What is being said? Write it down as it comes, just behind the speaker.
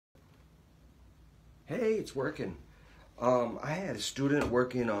Hey, it's working. I had a student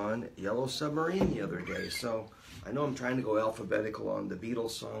working on Yellow Submarine the other day, so I know I'm trying to go alphabetical on the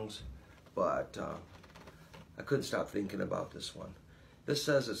Beatles songs, but I couldn't stop thinking about this one. This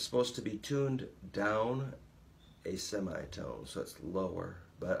says it's supposed to be tuned down a semitone, so it's lower,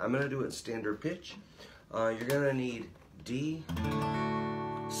 but I'm going to do it in standard pitch. You're going to need D,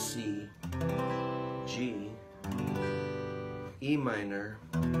 C, G, E minor,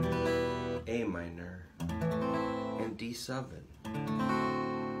 A minor, and D7.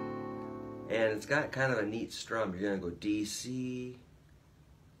 And it's got kind of a neat strum. You're going to go D, C,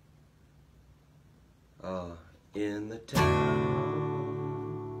 in the town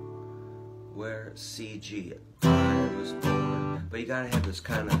where C, G, I was born. But you got to have this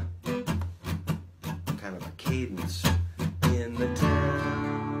kind of a cadence. In the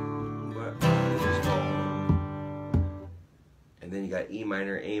town where I was born. And then you got E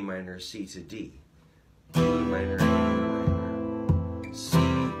minor, A minor, C to D. E minor, A minor, C,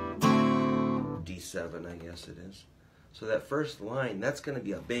 D7, I guess it is. So that first line, that's going to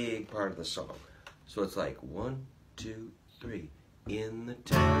be a big part of the song. So it's like 1, 2, 3. In the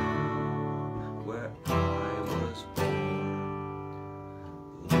town where I was born,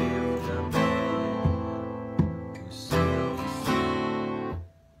 lived a man who sailed the sea.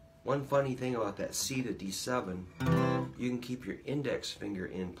 One funny thing about that C to D7, you can keep your index finger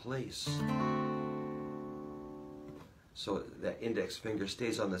in place. So that index finger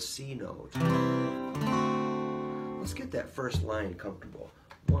stays on the C note. Let's get that first line comfortable.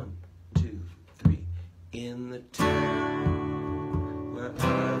 1, 2, 3. In the town where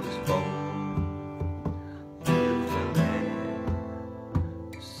I was born, lived a man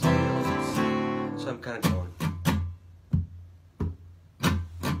who sailed the sea. So I'm kind of going.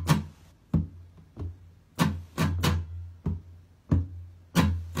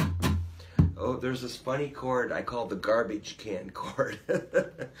 Oh, there's this funny chord I call the garbage can chord.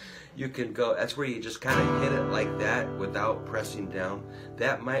 You can go, that's where you just kind of hit it like that without pressing down.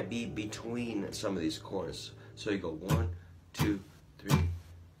 That might be between some of these chords. So you go 1, 2, 3,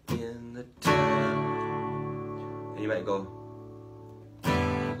 in the town. And you might go,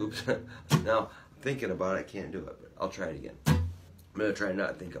 oops. Now, I'm thinking about it, I can't do it, but I'll try it again. I'm going to try not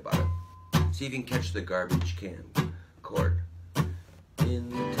to think about it. See if you can catch the garbage can chord. In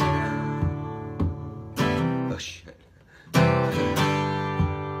the town. Oh, shit.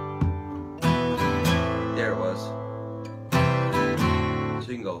 There it was. So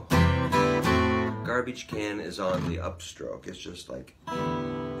you can go. Garbage can is on the upstroke. It's just like,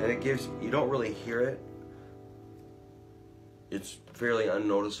 and it gives, you don't really hear it. It's fairly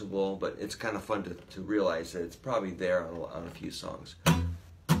unnoticeable, but it's kind of fun to realize that it's probably there on a few songs.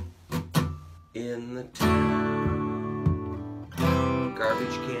 In the town,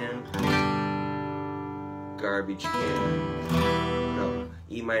 garbage can. Garbage can, no,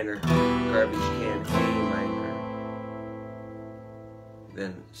 E minor, garbage can, A minor,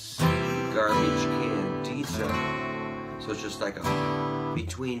 then C, garbage can, D7. So it's just like a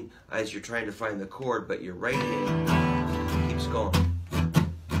between, as you're trying to find the chord, but your right hand keeps going.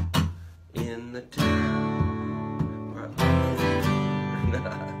 In the town.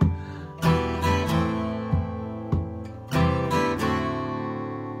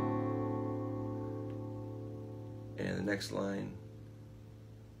 And the next line,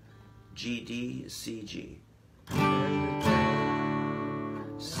 G, D, C, G.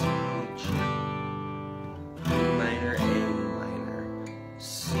 C, G. E minor, A minor,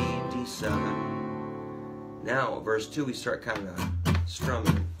 C, D7. Now, verse 2, we start kind of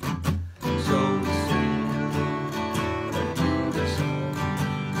strumming. So we sing the song.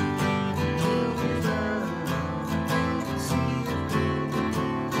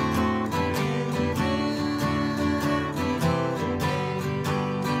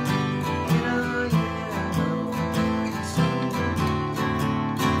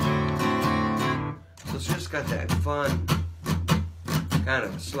 Got that fun kind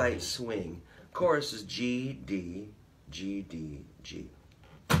of slight swing. Chorus is G, D, G, D, G.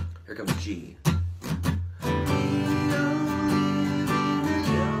 Here comes G.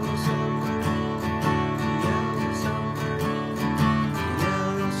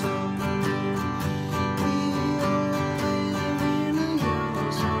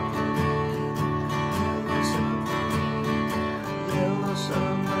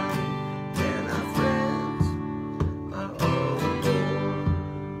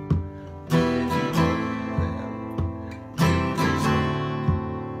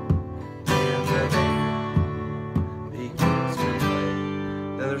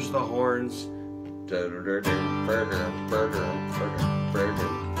 The horns.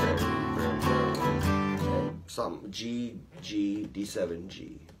 some G, G, D7,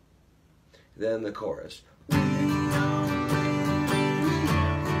 G. Then the chorus.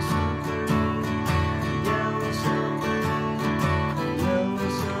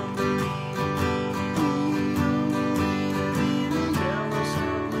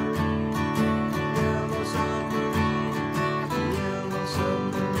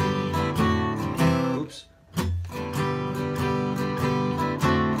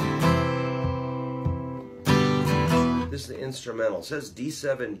 This is the instrumental. It says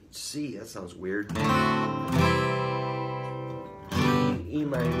D7C. That sounds weird. E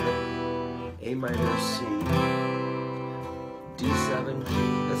minor, A minor, C, D7, G.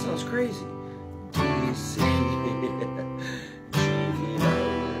 That sounds crazy. D, C, G, E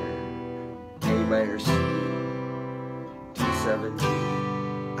minor, A minor, C, D7, G.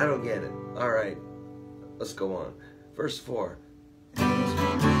 I don't get it. All right, let's go on. Verse 4.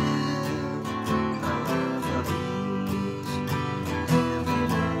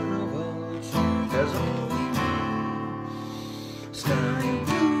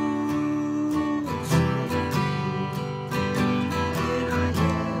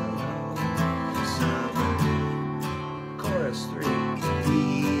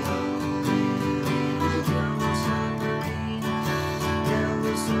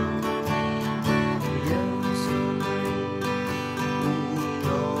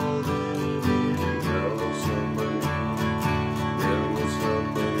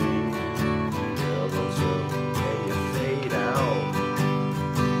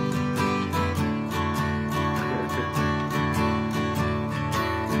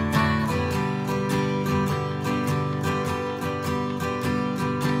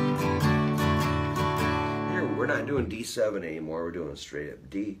 We're not doing D7 anymore. We're doing straight up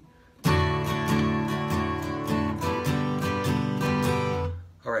D.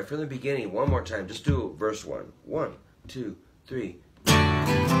 All right, from the beginning, one more time. Just do verse 1. 1, 2, 3.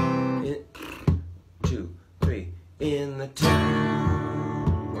 2, 3. In the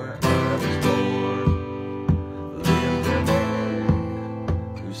town where I was born, lived a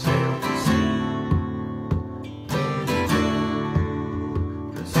man who sailed to sea.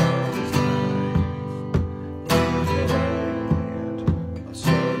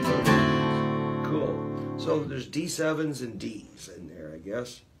 So there's D7s and Ds in there, I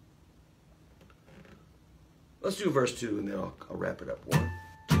guess. Let's do verse 2 and then I'll wrap it up. 1,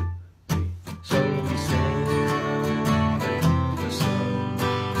 2, 3. So we sailed the sun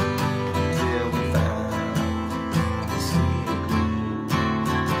till we found the sea of blue,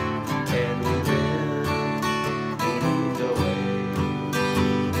 and we moved away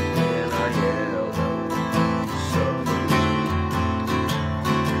in our yellow submarine.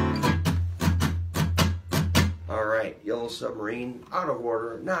 All right, Yellow Submarine, out of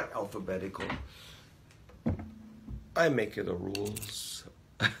order, not alphabetical. I make it the rules.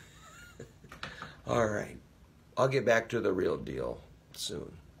 All right. I'll get back to the real deal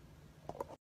soon.